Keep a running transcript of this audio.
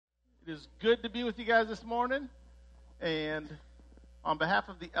is good to be with you guys this morning. And on behalf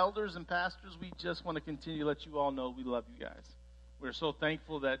of the elders and pastors, we just want to continue to let you all know we love you guys. We're so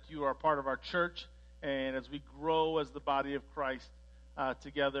thankful that you are part of our church, and as we grow as the body of Christ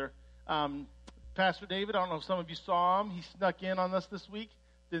together. Pastor David, I don't know if some of you saw him. He snuck in on us this week.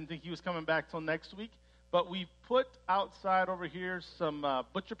 Didn't think he was coming back till next week. But we put outside over here some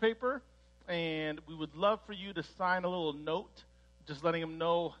butcher paper, and we would love for you to sign a little note, just letting him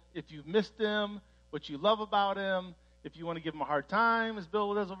know if you've missed him, what you love about him. If you want to give him a hard time, as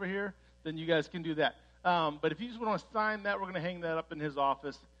Bill does over here, then you guys can do that. But if you just want to sign that, we're going to hang that up in his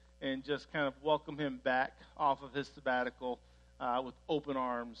office and just kind of welcome him back off of his sabbatical with open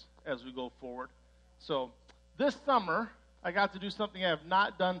arms as we go forward. So this summer, I got to do something I have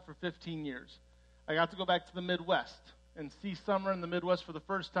not done for 15 years. I got to go back to the Midwest and see summer in the Midwest for the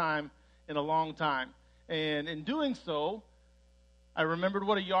first time in a long time. And in doing so, I remembered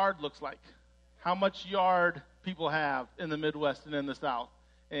what a yard looks like, how much yard people have in the Midwest and in the South,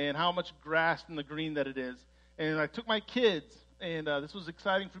 and how much grass and the green that it is. And I took my kids, and this was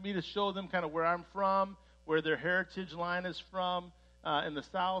exciting for me to show them kind of where I'm from, where their heritage line is from in the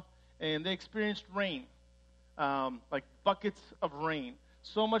South, and they experienced rain, like buckets of rain.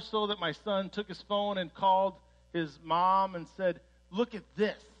 So much so that my son took his phone and called his mom and said, "Look at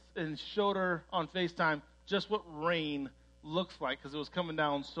this," and showed her on FaceTime just what rain looks like because it was coming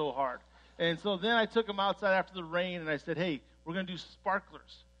down so hard. And so then I took him outside after the rain and I said, "Hey, we're going to do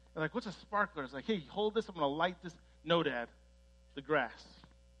sparklers." They're like, "What's a sparkler?" I was like, "Hey, hold this. I'm going to light this." "No, Dad, the grass.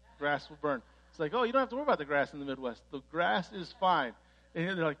 Grass will burn." It's like, "Oh, you don't have to worry about the grass in the Midwest. The grass is fine."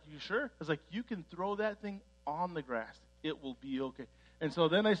 And they're like, "You sure?" I was like, "You can throw that thing on the grass. It will be okay." And so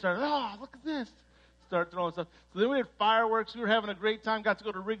then they started, "Oh, look at this." Start throwing stuff. So then we had fireworks. We were having a great time. Got to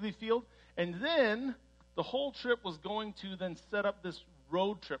go to Wrigley Field. And then the whole trip was going to then set up this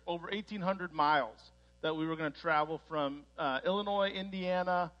road trip over 1,800 miles that we were going to travel from Illinois,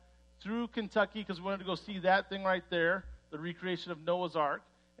 Indiana, through Kentucky, because we wanted to go see that thing right there, the recreation of Noah's Ark.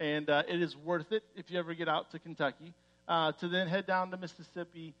 And it is worth it if you ever get out to Kentucky, to then head down to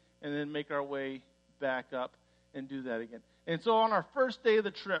Mississippi and then make our way back up and do that again. And so on our first day of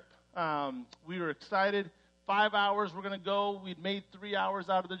the trip, we were excited. 5 hours we're going to go. We'd made 3 hours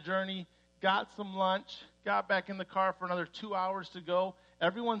out of the journey, got some lunch, got back in the car for another 2 hours to go.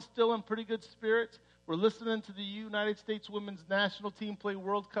 Everyone's still in pretty good spirits. We're listening to the United States women's national team play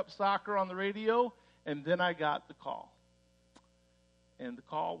World Cup soccer on the radio, and then I got the call. And the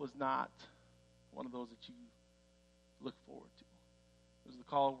call was not one of those that you look forward to. It was the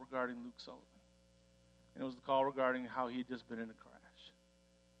call regarding Luke Sullivan. And it was the call regarding how he had just been in a crash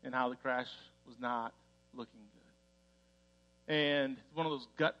and how the crash was not looking good. And one of those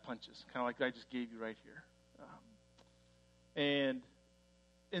gut punches, kind of like I just gave you right here. And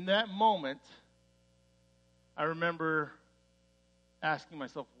in that moment, I remember asking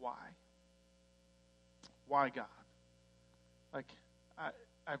myself, why? Why, God? Like,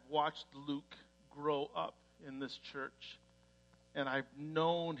 I've watched Luke grow up in this church, and I've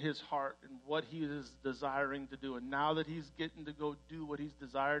known his heart and what he is desiring to do. And now that he's getting to go do what he's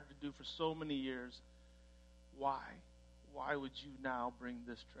desired to do for so many years, why? Why would you now bring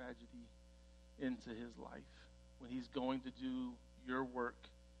this tragedy into his life when he's going to do your work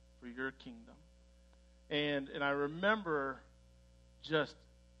for your kingdom? And I remember just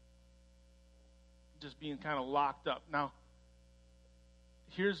being kind of locked up. Now,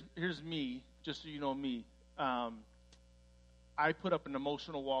 here's me, just so you know me. I put up an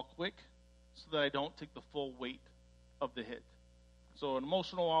emotional wall quick so that I don't take the full weight of the hit. So an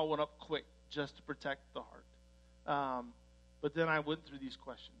emotional wall went up quick just to protect the heart. But then I went through these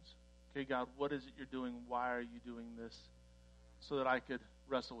questions. Okay, God, what is it you're doing? Why are you doing this? So that I could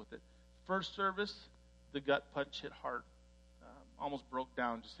wrestle with it. First service, the gut punch hit hard. Almost broke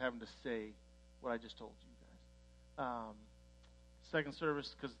down just having to say what I just told you guys. Second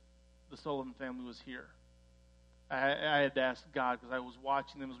service, because the Sullivan family was here. I had to ask God because I was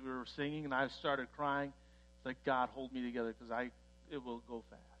watching them as we were singing, and I started crying. It's like, God, hold me together because it will go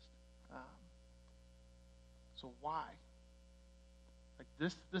fast. So why? Like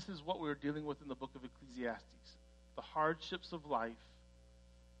this is what we were dealing with in the book of Ecclesiastes. The hardships of life,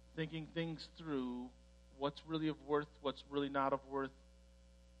 thinking things through, what's really of worth, what's really not of worth,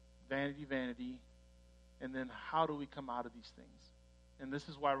 vanity, and then how do we come out of these things? And this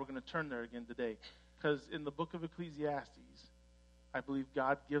is why we're going to turn there again today. Because in the book of Ecclesiastes, I believe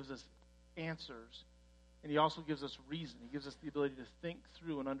God gives us answers, and he also gives us reason. He gives us the ability to think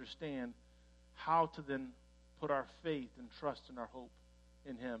through and understand how to then put our faith and trust and our hope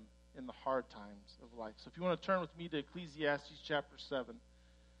in him in the hard times of life. So if you want to turn with me to Ecclesiastes chapter 7,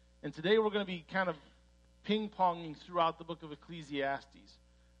 And today we're going to be kind of ping-ponging throughout the book of Ecclesiastes.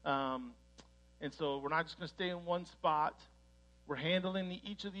 And so we're not just going to stay in one spot. We're handling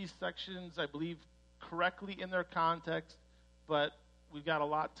each of these sections, I believe, correctly in their context, but we've got a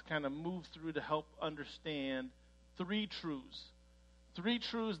lot to kind of move through to help understand three truths. Three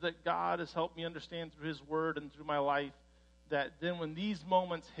truths that God has helped me understand through His Word and through my life, that then when these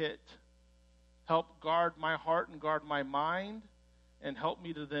moments hit, help guard my heart and guard my mind, and help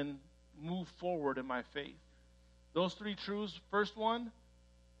me to then move forward in my faith. Those three truths, first one,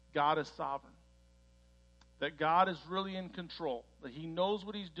 God is sovereign. That God is really in control. That He knows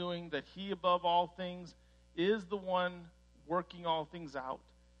what He's doing. That He, above all things, is the one working all things out.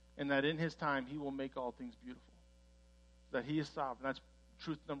 And that in His time, He will make all things beautiful. That He is sovereign. That's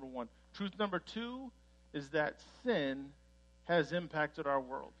truth number one. Truth number two is that sin has impacted our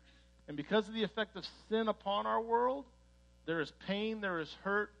world. And because of the effect of sin upon our world, there is pain, there is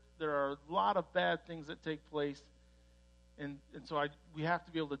hurt, there are a lot of bad things that take place. And so we have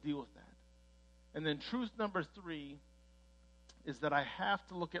to be able to deal with that. And then truth number three is that I have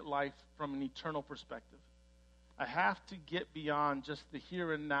to look at life from an eternal perspective. I have to get beyond just the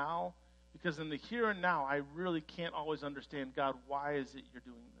here and now, because in the here and now, I really can't always understand, God, why is it you're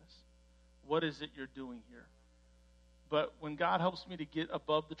doing this? What is it you're doing here? But when God helps me to get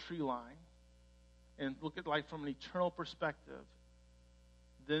above the tree line and look at life from an eternal perspective,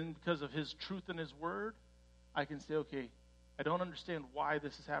 then because of His truth and His Word, I can say, okay, I don't understand why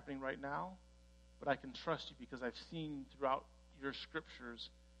this is happening right now, but I can trust you because I've seen throughout your scriptures,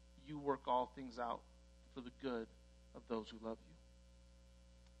 you work all things out for the good of those who love you.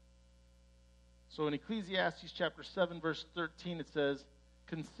 So in Ecclesiastes chapter 7, verse 13, it says,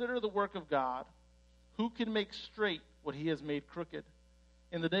 "Consider the work of God. Who can make straight what He has made crooked?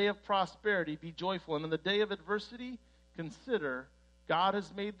 In the day of prosperity, be joyful, and in the day of adversity, consider God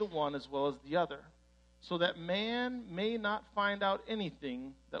has made the one as well as the other, so that man may not find out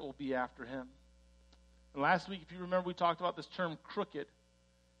anything that will be after him." And last week, if you remember, we talked about this term crooked.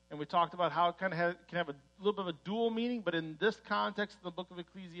 And we talked about how it kind of can have a little bit of a dual meaning. But in this context, in the book of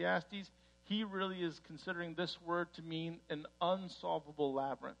Ecclesiastes, he really is considering this word to mean an unsolvable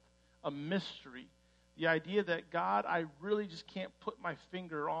labyrinth, a mystery. The idea that, God, I really just can't put my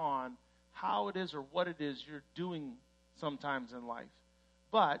finger on how it is or what it is you're doing sometimes in life.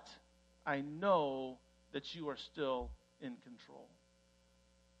 But I know that you are still in control.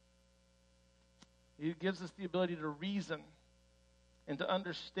 He gives us the ability to reason and to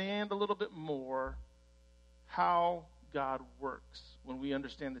understand a little bit more how God works when we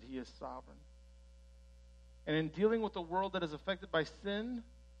understand that He is sovereign. And in dealing with a world that is affected by sin,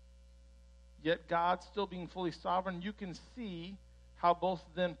 yet God still being fully sovereign, you can see how both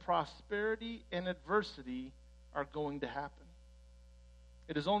then prosperity and adversity are going to happen.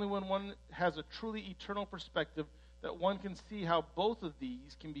 It is only when one has a truly eternal perspective that one can see how both of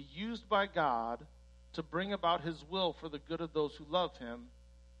these can be used by God to bring about His will for the good of those who love Him,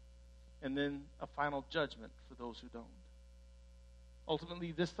 and then a final judgment for those who don't.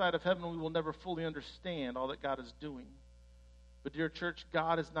 Ultimately, this side of heaven, we will never fully understand all that God is doing. But dear church,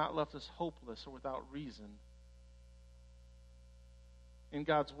 God has not left us hopeless or without reason. In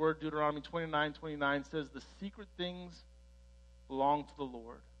God's word, Deuteronomy 29:29 says, "The secret things belong to the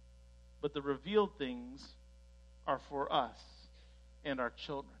Lord, but the revealed things are for us and our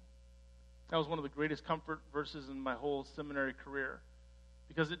children." That was one of the greatest comfort verses in my whole seminary career,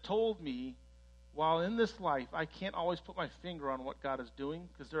 because it told me, while in this life I can't always put my finger on what God is doing,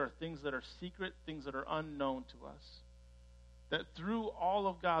 because there are things that are secret, things that are unknown to us, that through all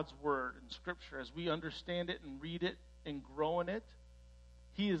of God's word and scripture, as we understand it and read it and grow in it,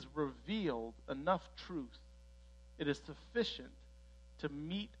 He has revealed enough truth. It is sufficient to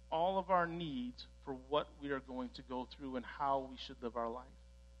meet all of our needs for what we are going to go through and how we should live our life.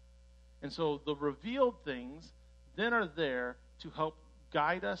 And so the revealed things then are there to help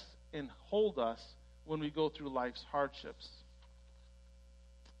guide us and hold us when we go through life's hardships.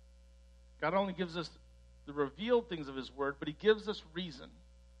 God only gives us the revealed things of His word, but He gives us reason,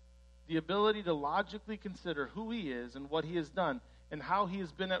 the ability to logically consider who He is and what He has done and how He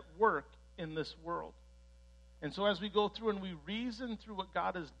has been at work in this world. And so as we go through and we reason through what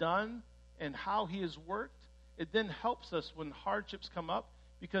God has done and how He has worked, it then helps us when hardships come up,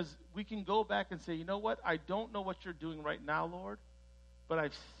 because we can go back and say, you know what, I don't know what you're doing right now, Lord, but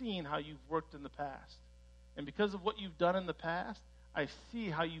I've seen how you've worked in the past. And because of what you've done in the past, I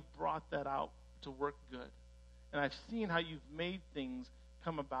see how you've brought that out to work good. And I've seen how you've made things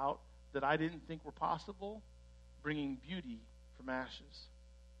come about that I didn't think were possible, bringing beauty from ashes.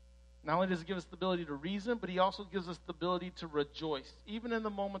 Not only does he give us the ability to reason, but he also gives us the ability to rejoice. Even in the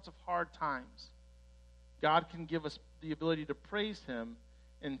moments of hard times, God can give us the ability to praise him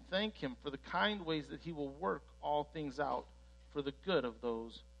and thank him for the kind ways that he will work all things out for the good of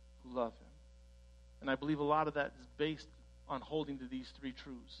those who love him. And I believe a lot of that is based on holding to these three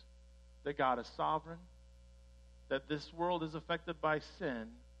truths: that God is sovereign, that this world is affected by sin,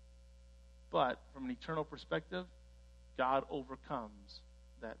 but from an eternal perspective, God overcomes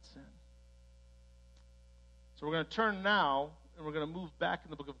that sin. So we're going to turn now, and we're going to move back in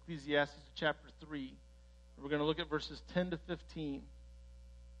the book of Ecclesiastes to chapter 3. We're going to look at verses 10 to 15.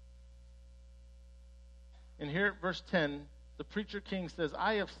 And here at verse 10, the preacher king says,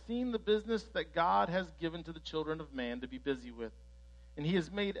 "I have seen the business that God has given to the children of man to be busy with, and he has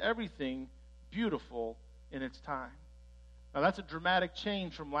made everything beautiful in its time." Now that's a dramatic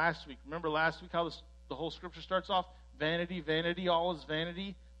change from last week. Remember last week how the whole scripture starts off? Vanity, vanity, all is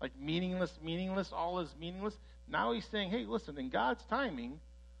vanity. Like meaningless, meaningless, all is meaningless. Now he's saying, hey, listen, in God's timing,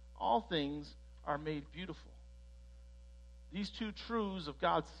 all things are made beautiful. These two truths of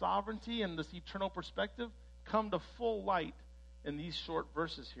God's sovereignty and this eternal perspective come to full light in these short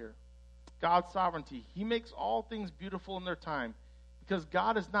verses here. God's sovereignty. He makes all things beautiful in their time because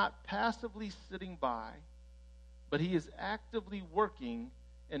God is not passively sitting by, but he is actively working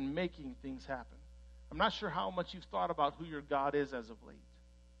and making things happen. I'm not sure how much you've thought about who your God is as of late.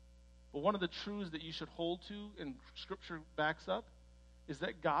 But one of the truths that you should hold to, and Scripture backs up, is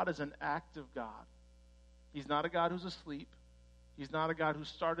that God is an active God. He's not a God who's asleep. He's not a God who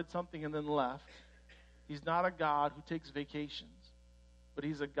started something and then left. He's not a God who takes vacations. But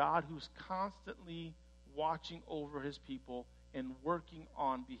he's a God who's constantly watching over his people and working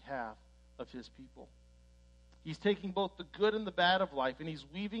on behalf of his people. He's taking both the good and the bad of life, and he's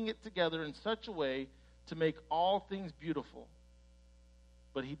weaving it together in such a way to make all things beautiful.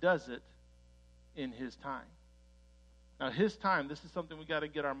 But he does it in his time. Now, his time, this is something we got to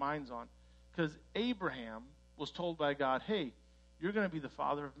get our minds on. Because Abraham was told by God, hey, you're going to be the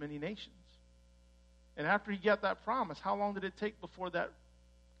father of many nations. And after he got that promise, how long did it take before that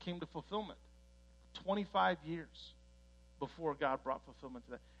came to fulfillment? 25 years before God brought fulfillment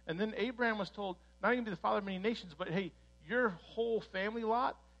to that. And then Abraham was told, not even to be the father of many nations, but hey, your whole family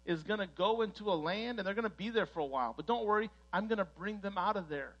lot is going to go into a land, and they're going to be there for a while. But don't worry, I'm going to bring them out of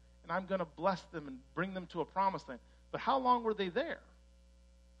there, and I'm going to bless them and bring them to a promised land. But how long were they there?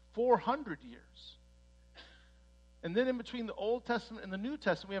 400 years. And then in between the Old Testament and the New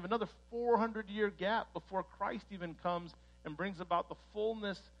Testament, we have another 400-year gap before Christ even comes and brings about the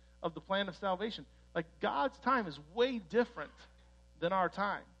fullness of the plan of salvation. Like, God's time is way different than our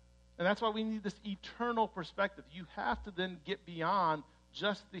time. And that's why we need this eternal perspective. You have to then get beyond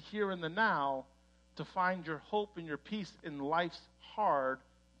just the here and the now to find your hope and your peace in life's hard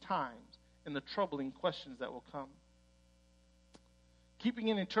times and the troubling questions that will come. Keeping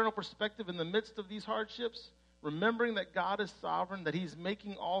an eternal perspective in the midst of these hardships, remembering that God is sovereign, that he's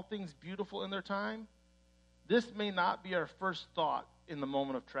making all things beautiful in their time, this may not be our first thought in the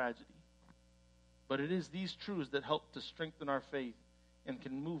moment of tragedy. But it is these truths that help to strengthen our faith and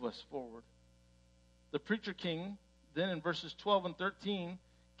can move us forward. The preacher king, then in verses 12 and 13,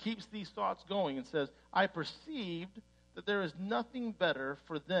 keeps these thoughts going and says, I perceived that there is nothing better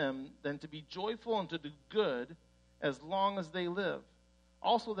for them than to be joyful and to do good as long as they live.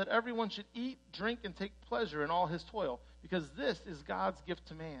 Also that everyone should eat, drink, and take pleasure in all his toil, because this is God's gift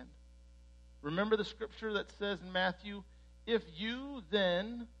to man. Remember the scripture that says in Matthew, if you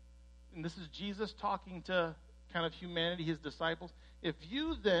then, and this is Jesus talking to kind of humanity, his disciples, if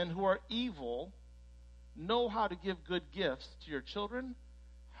you then who are evil know how to give good gifts to your children,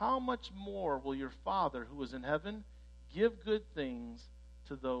 how much more will your Father who is in heaven give good things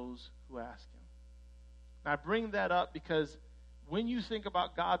to those who ask him? Now I bring that up because when you think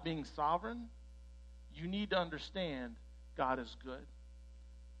about God being sovereign, you need to understand God is good.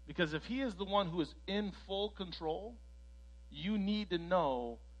 Because if he is the one who is in full control, you need to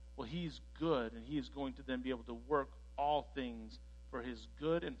know, well, he's good, and he is going to then be able to work all things for his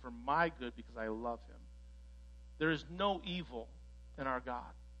good and for my good because I love him. There is no evil in our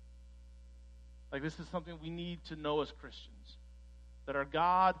God. Like, this is something we need to know as Christians. That our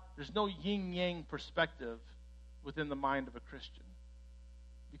God, there's no yin-yang perspective within the mind of a Christian.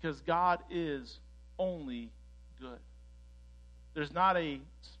 Because God is only good. There's not a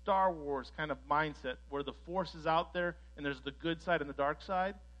Star Wars kind of mindset where the force is out there and there's the good side and the dark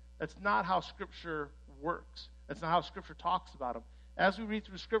side. That's not how Scripture works. That's not how Scripture talks about them. As we read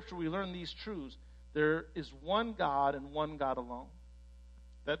through Scripture, we learn these truths. There is one God and one God alone.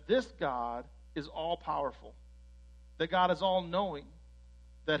 That this God is all-powerful. That God is all-knowing.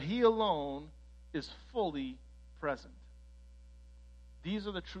 that he alone is fully present. These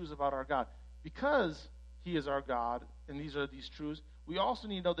are the truths about our God. Because he is our God, and these are these truths, we also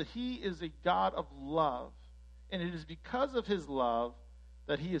need to know that he is a God of love. And it is because of his love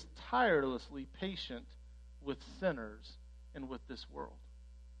that he is tirelessly patient with sinners and with this world.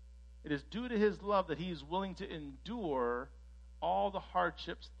 It is due to his love that he is willing to endure all the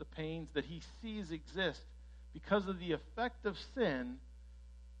hardships, the pains that he sees exist because of the effect of sin,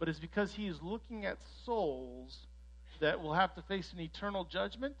 but it's because he is looking at souls that will have to face an eternal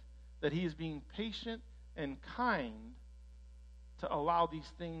judgment, that he is being patient and kind to allow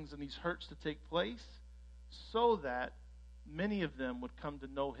these things and these hurts to take place so that many of them would come to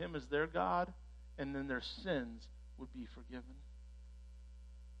know him as their God, and then their sins would be forgiven.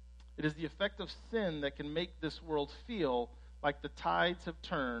 It is the effect of sin that can make this world feel like the tides have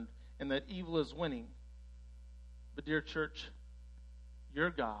turned and that evil is winning. But dear church, your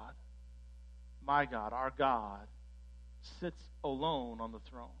God, my God, our God, sits alone on the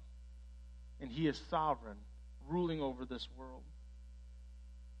throne. And he is sovereign, ruling over this world.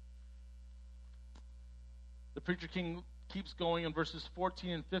 The preacher king keeps going in verses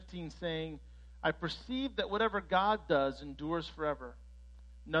 14 and 15 saying, I perceive that whatever God does endures forever.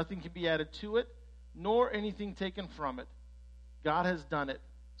 Nothing can be added to it, nor anything taken from it. God has done it,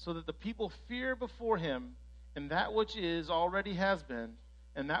 so that the people fear before him, and that which is already has been,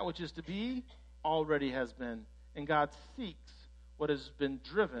 and that which is to be already has been. And God seeks what has been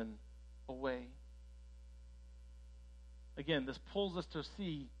driven away. Again, this pulls us to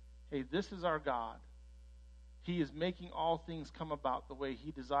see, hey, this is our God. He is making all things come about the way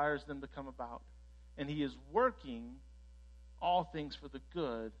he desires them to come about. And he is working all things for the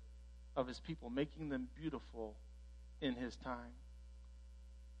good of his people, making them beautiful in his time.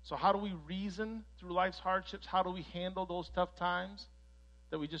 So how do we reason through life's hardships? How do we handle those tough times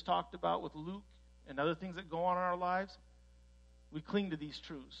that we just talked about with Luke and other things that go on in our lives? We cling to these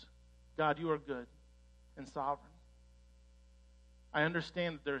truths. God, you are good and sovereign. I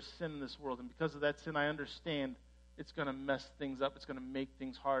understand that there is sin in this world, and because of that sin, I understand it's going to mess things up. It's going to make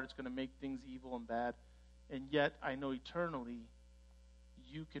things hard. It's going to make things evil and bad. And yet, I know eternally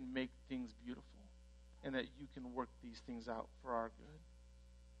you can make things beautiful and that you can work these things out for our good.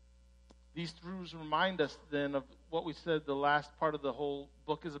 These truths remind us then of what we said the last part of the whole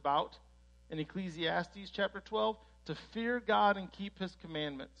book is about in Ecclesiastes chapter 12, to fear God and keep his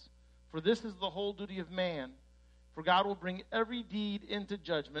commandments. For this is the whole duty of man. For God will bring every deed into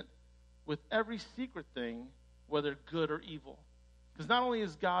judgment with every secret thing, whether good or evil. Because not only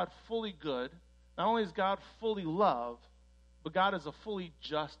is God fully good, not only is God fully love, but God is a fully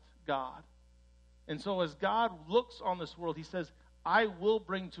just God. And so as God looks on this world, he says, I will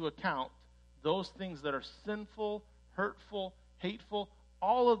bring to account those things that are sinful, hurtful, hateful.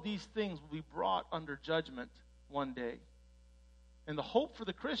 All of these things will be brought under judgment one day. And the hope for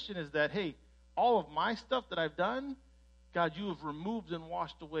the Christian is that, hey, all of my stuff that I've done, God, you have removed and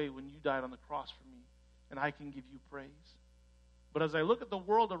washed away when you died on the cross for me, and I can give you praise. But as I look at the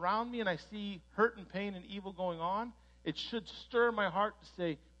world around me and I see hurt and pain and evil going on, it should stir my heart to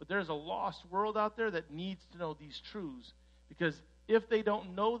say, but there's a lost world out there that needs to know these truths. Because if they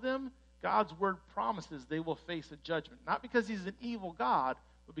don't know them, God's word promises they will face a judgment. Not because he's an evil God,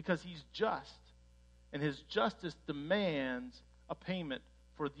 but because he's just. And his justice demands a payment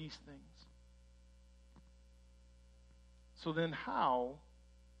for these things. So then how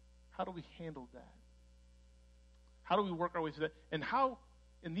do we handle that? How do we work our way through that? And how,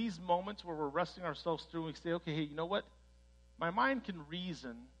 in these moments where we're wrestling ourselves through, we say, okay, hey, you know what? My mind can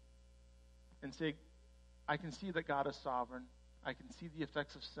reason and say, I can see that God is sovereign. I can see the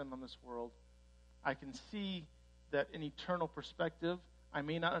effects of sin on this world. I can see that in eternal perspective, I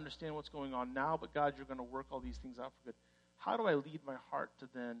may not understand what's going on now, but God, you're going to work all these things out for good. How do I lead my heart to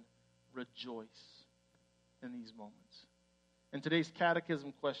then rejoice in these moments? And today's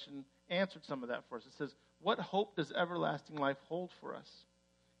catechism question answered some of that for us. It says, what hope does everlasting life hold for us?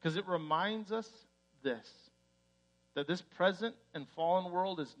 Because it reminds us this, that this present and fallen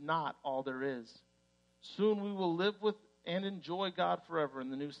world is not all there is. Soon we will live with and enjoy God forever in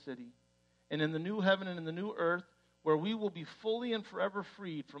the new city, and in the new heaven and in the new earth, where we will be fully and forever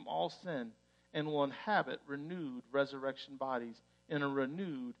freed from all sin, and will inhabit renewed resurrection bodies in a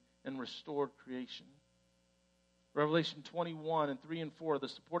renewed and restored creation. Revelation 21 and 3 and 4 are the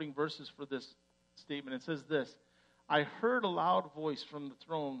supporting verses for this statement. It says this, I heard a loud voice from the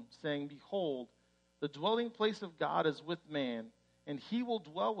throne saying, behold, the dwelling place of God is with man, and he will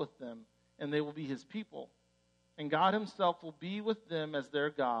dwell with them, and they will be his people. And God himself will be with them as their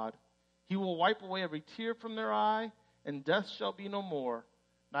God. He will wipe away every tear from their eye, and death shall be no more.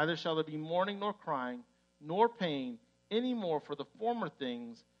 Neither shall there be mourning nor crying, nor pain any more, for the former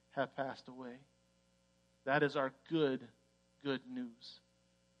things have passed away. That is our good news.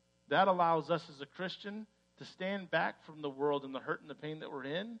 That allows us as a Christian to stand back from the world and the hurt and the pain that we're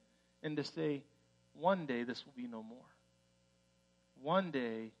in and to say, one day this will be no more. One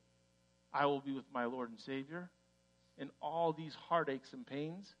day I will be with my Lord and Savior, and all these heartaches and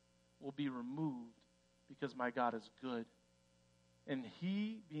pains will be removed because my God is good. And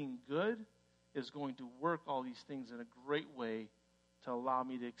He, being good, is going to work all these things in a great way to allow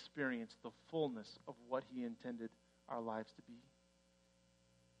me to experience the fullness of what He intended our lives to be.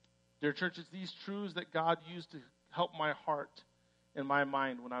 Dear church, it's these truths that God used to help my heart and my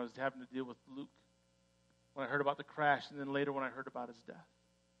mind when I was having to deal with Luke, when I heard about the crash, and then later when I heard about his death.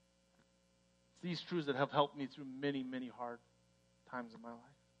 It's these truths that have helped me through many, many hard times in my life.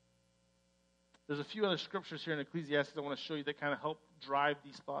 There's a few other scriptures here in Ecclesiastes I want to show you that kind of help drive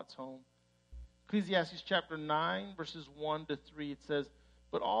these thoughts home. Ecclesiastes chapter 9, verses 1 to 3, it says,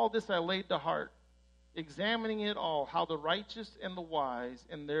 "But all this I laid to heart, examining it all, how the righteous and the wise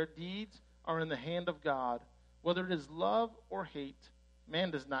and their deeds are in the hand of God. Whether it is love or hate,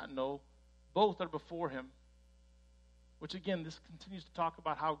 man does not know. Both are before Him." Which again, this continues to talk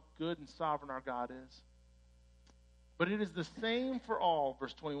about how good and sovereign our God is. "But it is the same for all,"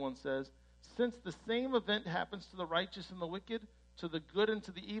 verse 21 says, "since the same event happens to the righteous and the wicked, to the good and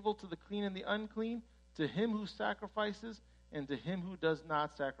to the evil, to the clean and the unclean, to him who sacrifices and to him who does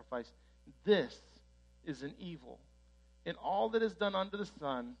not sacrifice. This is an evil. In all that is done under the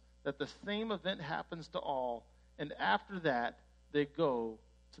sun, that the same event happens to all, and after that they go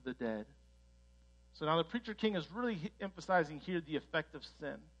to the dead." So now the preacher king is really emphasizing here the effect of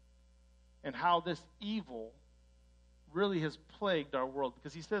sin and how this evil really has plagued our world.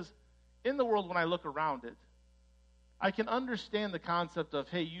 Because he says, in the world, when I look around it, I can understand the concept of,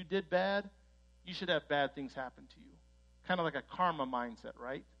 hey, you did bad, you should have bad things happen to you. Kind of like a karma mindset,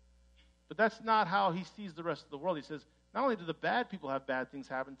 right? But that's not how he sees the rest of the world. He says, not only do the bad people have bad things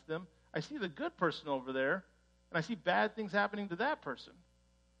happen to them, I see the good person over there, and I see bad things happening to that person.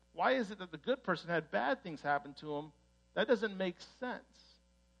 Why is it that the good person had bad things happen to him? That doesn't make sense.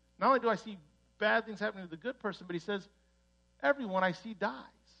 Not only do I see bad things happening to the good person, but he says, everyone I see dies.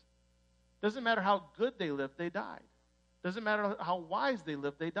 Doesn't matter how good they lived, they died. Doesn't matter how wise they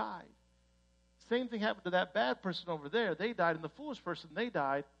lived, they died. Same thing happened to that bad person over there. They died, and the foolish person, they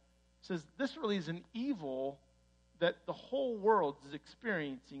died. He says, this really is an evil that the whole world is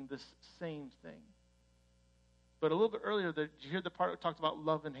experiencing this same thing. But a little bit earlier, did you hear the part that talked about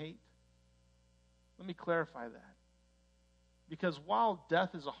love and hate? Let me clarify that. Because while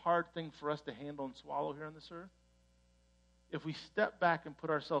death is a hard thing for us to handle and swallow here on this earth, if we step back and put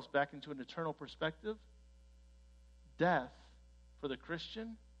ourselves back into an eternal perspective, death for the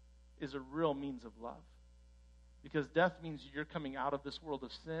Christian is a real means of love. Because death means you're coming out of this world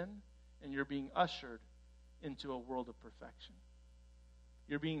of sin and you're being ushered into a world of perfection.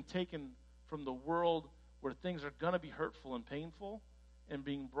 You're being taken from the world where things are going to be hurtful and painful and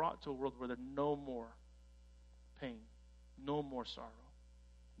being brought to a world where there's no more pain, no more sorrow,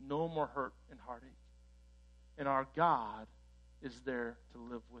 no more hurt and heartache. And our God is there to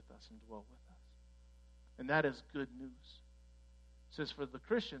live with us and dwell with us. And that is good news. It says for the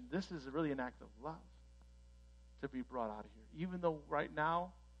Christian, this is really an act of love to be brought out of here. Even though right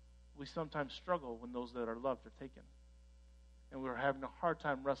now we sometimes struggle when those that are loved are taken. And we're having a hard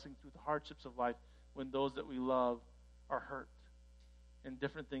time wrestling through the hardships of life when those that we love are hurt. And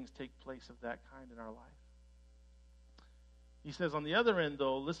different things take place of that kind in our life. He says on the other end,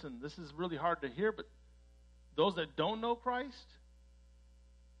 though, listen, this is really hard to hear, but those that don't know Christ,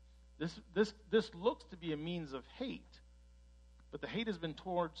 this looks to be a means of hate. But the hate has been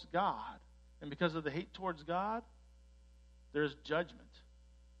towards God. And because of the hate towards God, there's judgment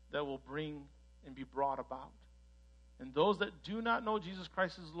that will bring and be brought about. And those that do not know Jesus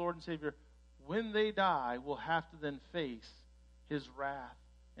Christ as Lord and Savior, when they die, will have to then face His wrath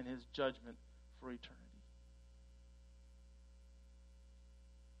and His judgment for eternity.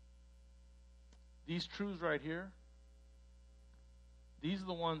 These truths right here, these are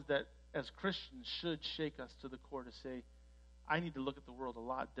the ones that as Christians should shake us to the core to say, I need to look at the world a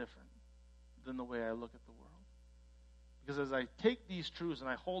lot different than the way I look at the world. Because as I take these truths and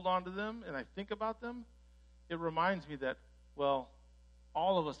I hold on to them and I think about them, it reminds me that, well,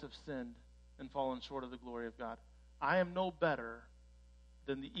 all of us have sinned and fallen short of the glory of God. I am no better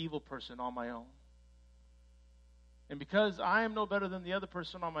than the evil person on my own. And because I am no better than the other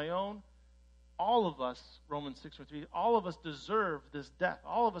person on my own, all of us, Romans 6:3, all of us deserve this death.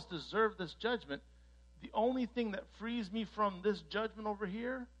 All of us deserve this judgment. The only thing that frees me from this judgment over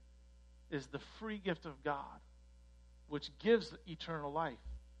here is the free gift of God, which gives eternal life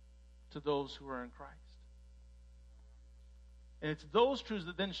to those who are in Christ. And it's those truths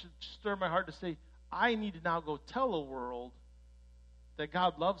that then should stir my heart to say, I need to now go tell a world that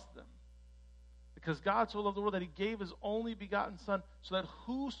God loves them. Because God so loved the world that he gave his only begotten Son, so that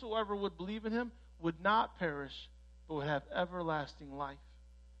whosoever would believe in him would not perish, but would have everlasting life.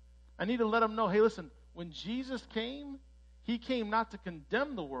 I need to let them know, hey, listen, when Jesus came, he came not to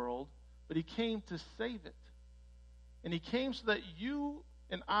condemn the world, but he came to save it. And he came so that you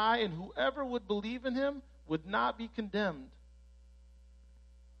and I and whoever would believe in him would not be condemned.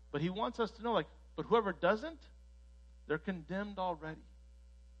 But he wants us to know, but whoever doesn't, they're condemned already.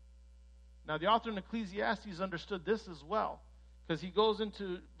 Now, the author in Ecclesiastes understood this as well, because he goes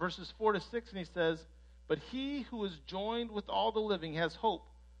into verses 4 to 6 and he says, but he who is joined with all the living has hope.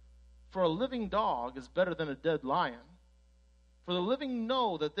 For a living dog is better than a dead lion. For the living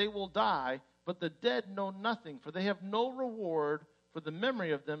know that they will die, but the dead know nothing, for they have no reward, for the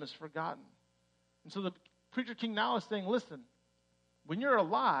memory of them is forgotten. And so the preacher king now is saying, listen, when you're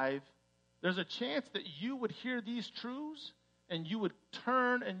alive, there's a chance that you would hear these truths and you would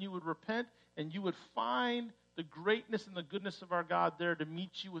turn and you would repent and you would find the greatness and the goodness of our God there to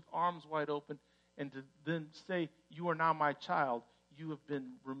meet you with arms wide open and to then say, you are now my child. You have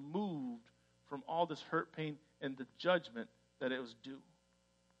been removed from all this hurt, pain, and the judgment that it was due.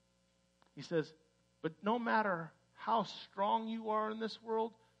 He says, but no matter how strong you are in this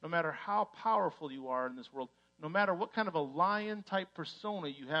world, no matter how powerful you are in this world, no matter what kind of a lion-type persona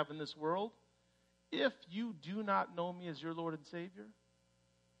you have in this world, if you do not know me as your Lord and Savior,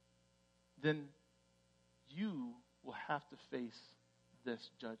 then you will have to face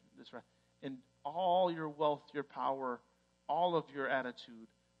this judgment, this wrath. And all your wealth, your power, all of your attitude,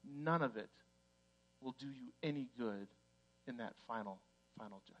 none of it will do you any good in that final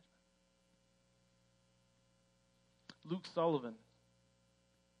judgment. Luke Sullivan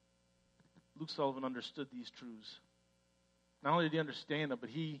understood these truths. Not only did he understand them, but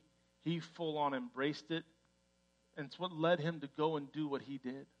he full on embraced it. And it's what led him to go and do what he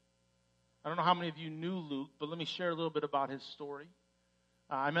did. I don't know how many of you knew Luke, but let me share a little bit about his story.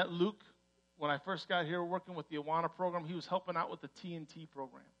 I met Luke when I first got here working with the Awana program. He was helping out with the TNT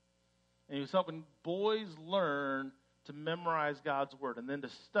program. And he was helping boys learn to memorize God's Word and then to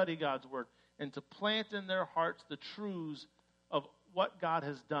study God's Word and to plant in their hearts the truths of what God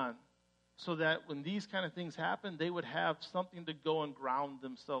has done, so that when these kind of things happen, they would have something to go and ground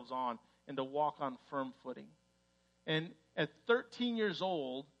themselves on and to walk on firm footing. And at 13 years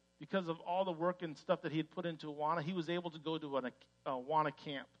old, because of all the work and stuff that he had put into Awana, he was able to go to an Awana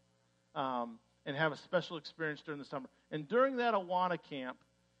camp and have a special experience during the summer. And during that Awana camp,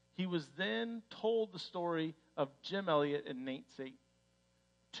 he was then told the story of Jim Elliot and Nate Sate,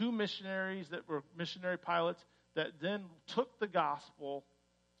 two missionaries that were missionary pilots that then took the gospel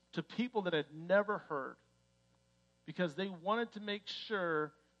to people that had never heard, because they wanted to make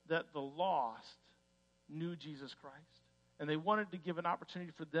sure that the lost knew Jesus Christ. And they wanted to give an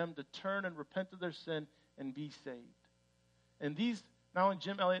opportunity for them to turn and repent of their sin and be saved. And these, not only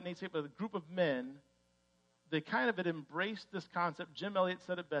Jim Elliot and Nate Sate, but a group of men, they kind of had embraced this concept. Jim Elliot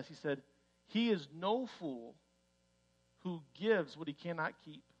said it best. He said, he is no fool who gives what he cannot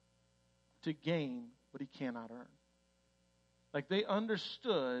keep to gain what he cannot earn. Like, they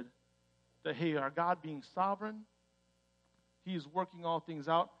understood that, hey, our God being sovereign, he is working all things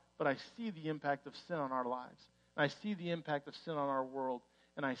out, but I see the impact of sin on our lives. And I see the impact of sin on our world.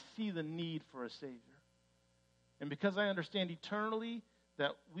 And I see the need for a Savior. And because I understand eternally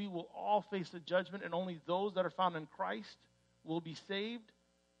that we will all face a judgment and only those that are found in Christ will be saved,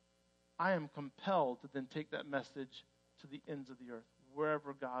 I am compelled to then take that message to the ends of the earth,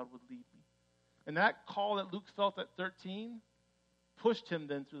 wherever God would lead me. And that call that Luke felt at 13 pushed him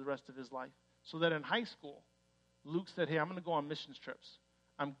then through the rest of his life. So that in high school, Luke said, hey, I'm going to go on missions trips.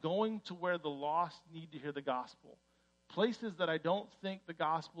 I'm going to where the lost need to hear the gospel. Places that I don't think the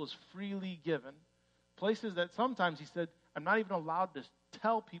gospel is freely given. Places that sometimes, he said, I'm not even allowed to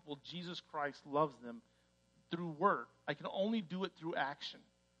tell people Jesus Christ loves them through word. I can only do it through action.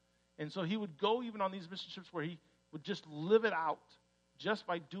 And so he would go even on these mission trips where he would just live it out just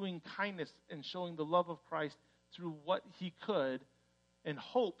by doing kindness and showing the love of Christ through what he could, in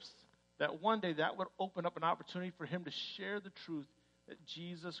hopes that one day that would open up an opportunity for him to share the truth that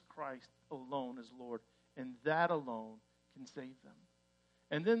Jesus Christ alone is Lord, and that alone can save them.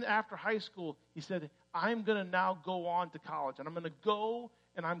 And then after high school, he said, I'm going to now go on to college, and I'm going to go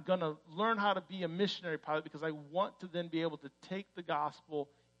and I'm going to learn how to be a missionary pilot, because I want to then be able to take the gospel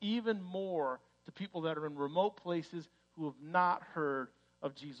even more to people that are in remote places who have not heard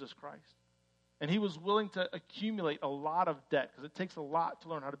of Jesus Christ. And he was willing to accumulate a lot of debt, because it takes a lot to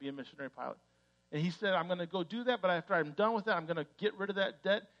learn how to be a missionary pilot. And he said, I'm going to go do that, but after I'm done with that, I'm going to get rid of that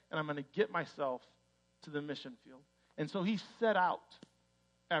debt, and I'm going to get myself to the mission field. And so he set out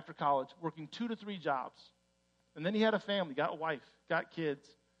after college, working 2 to 3 jobs. And then he had a family, got a wife, got kids.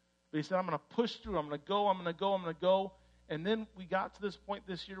 But he said, I'm going to push through. I'm going to go. And then we got to this point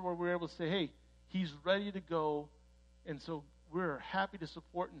this year where we were able to say, hey, he's ready to go. And so we're happy to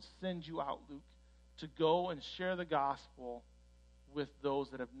support and send you out, Luke, to go and share the gospel with those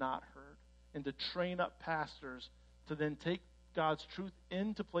that have not heard, and to train up pastors to then take God's truth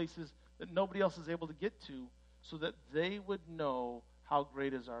into places that nobody else is able to get to, so that they would know how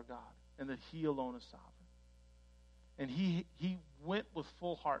great is our God and that he alone is sovereign. And he went with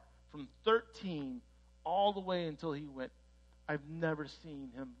full heart from 13 all the way until he went. I've never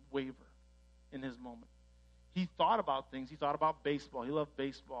seen him waver in his moment. He thought about things. He thought about baseball. He loved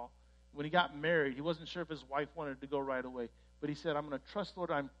baseball. When he got married, he wasn't sure if his wife wanted to go right away. But he said, I'm going to trust the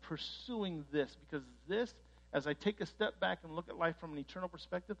Lord. I'm pursuing this, because this, as I take a step back and look at life from an eternal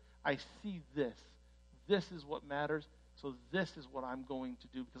perspective, I see this. This is what matters. So this is what I'm going to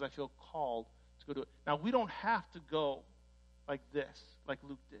do, because I feel called to go do it. Now, we don't have to go like this, like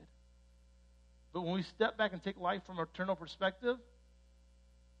Luke did. But when we step back and take life from an eternal perspective,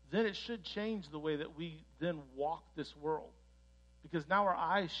 then it should change the way that we then walk this world. Because now our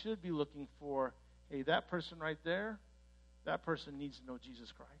eyes should be looking for, hey, that person right there, that person needs to know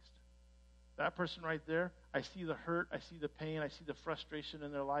Jesus Christ. That person right there, I see the hurt, I see the pain, I see the frustration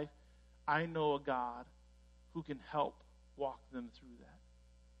in their life. I know a God who can help walk them through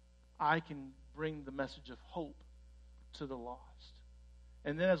that. I can bring the message of hope to the lost.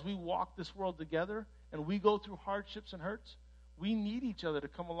 And then as we walk this world together and we go through hardships and hurts, we need each other to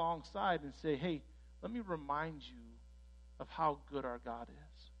come alongside and say, hey, let me remind you of how good our God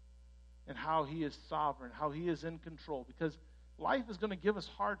is and how he is sovereign, how he is in control. Because life is going to give us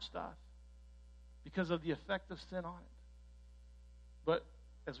hard stuff because of the effect of sin on it. But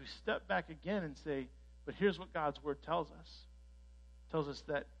as we step back again and say, but here's what God's word tells us. It tells us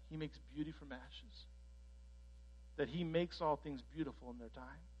that he makes beauty from ashes, that he makes all things beautiful in their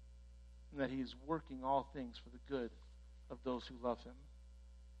time, and that he is working all things for the good of those who love him.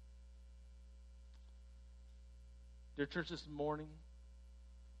 Dear church, this morning,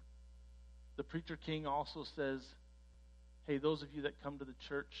 the Preacher King also says, hey, those of you that come to the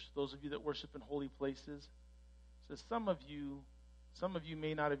church, those of you that worship in holy places, says some of you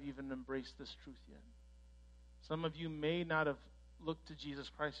may not have even embraced this truth yet. Some of you may not have looked to Jesus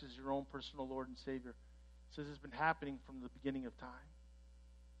Christ as your own personal Lord and Savior. It says it's been happening from the beginning of time.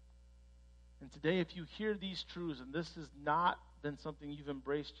 And today, if you hear these truths, and this has not been something you've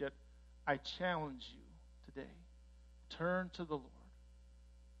embraced yet, I challenge you today. Turn to the Lord.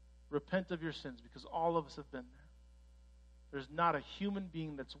 Repent of your sins, because all of us have been there. There's not a human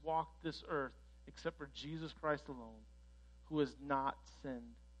being that's walked this earth except for Jesus Christ alone who has not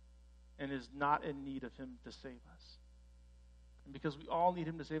sinned and is not in need of him to save us. And because we all need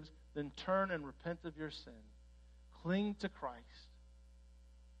him to save us, then turn and repent of your sin. Cling to Christ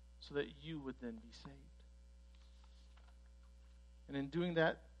so that you would then be saved. And in doing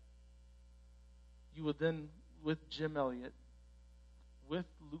that, you would then, with Jim Elliott, with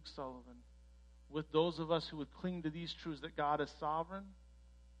Luke Sullivan, with those of us who would cling to these truths that God is sovereign,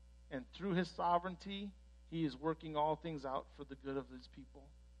 and through his sovereignty, he is working all things out for the good of his people.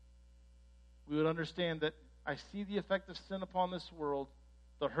 We would understand that I see the effect of sin upon this world,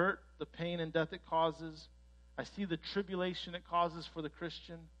 the hurt, the pain, and death it causes. I see the tribulation it causes for the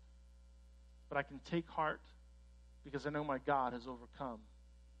Christian, but I can take heart because I know my God has overcome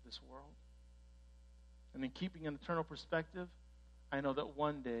this world. And in keeping an eternal perspective, I know that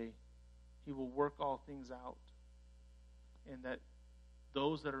one day he will work all things out, and that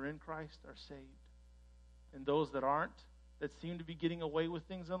those that are in Christ are saved. And those that aren't, that seem to be getting away with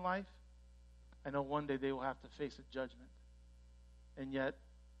things in life, I know one day they will have to face a judgment. And yet,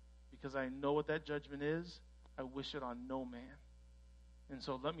 because I know what that judgment is, I wish it on no man. And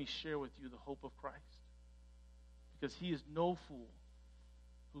so let me share with you the hope of Christ. Because he is no fool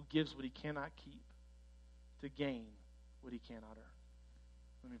who gives what he cannot keep to gain what he cannot earn.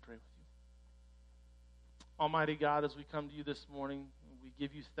 Let me pray with you. Almighty God, as we come to you this morning, we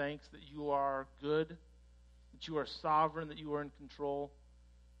give you thanks that you are good, that you are sovereign, that you are in control.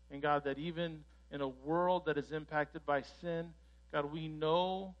 And God, that even in a world that is impacted by sin, God, we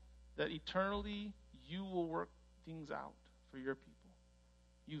know that eternally you will work things out for your people.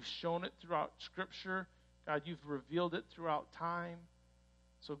 You've shown it throughout Scripture. God, you've revealed it throughout time.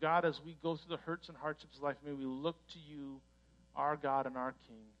 So God, as we go through the hurts and hardships of life, may we look to you, our God and our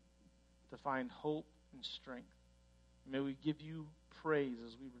King, to find hope and strength. May we give you praise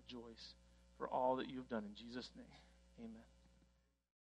as we rejoice for all that you have done. In Jesus' name, amen.